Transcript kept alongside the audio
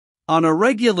On a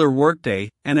regular workday,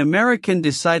 an American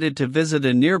decided to visit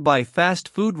a nearby fast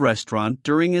food restaurant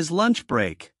during his lunch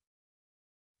break.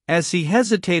 As he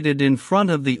hesitated in front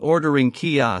of the ordering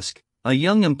kiosk, a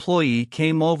young employee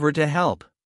came over to help.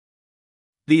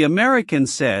 The American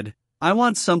said, "I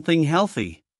want something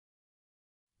healthy."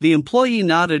 The employee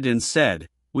nodded and said,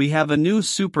 "We have a new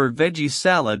Super Veggie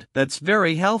Salad that's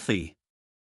very healthy."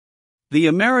 The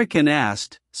American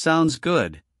asked, "Sounds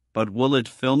good, but will it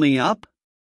fill me up?"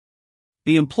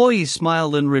 The employee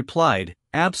smiled and replied,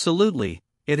 "Absolutely,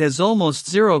 it has almost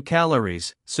 0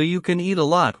 calories, so you can eat a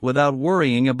lot without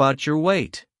worrying about your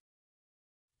weight."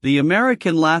 The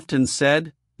American laughed and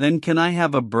said, "Then can I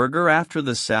have a burger after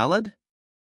the salad?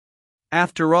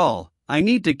 After all, I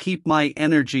need to keep my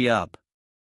energy up."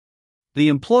 The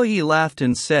employee laughed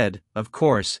and said, "Of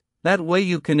course, that way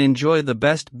you can enjoy the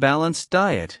best balanced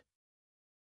diet."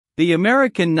 The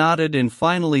American nodded and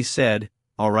finally said,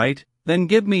 "All right, then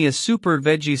give me a Super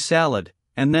Veggie Salad,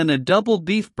 and then a double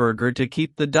beef burger to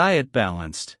keep the diet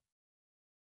balanced."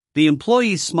 The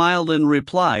employee smiled and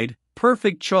replied,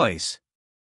 "Perfect choice.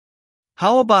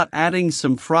 How about adding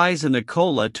some fries and a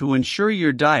cola to ensure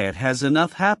your diet has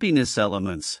enough happiness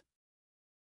elements?"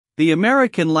 The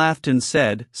American laughed and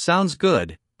said, "Sounds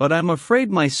good, but I'm afraid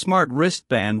my smart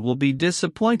wristband will be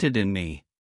disappointed in me."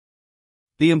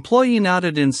 The employee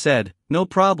nodded and said, "No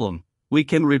problem, we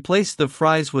can replace the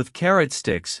fries with carrot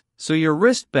sticks, so your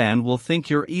wristband will think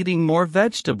you're eating more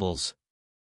vegetables."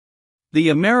 The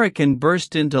American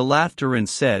burst into laughter and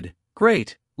said,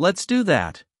 "Great, let's do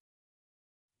that.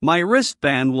 My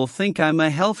wristband will think I'm a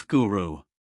health guru."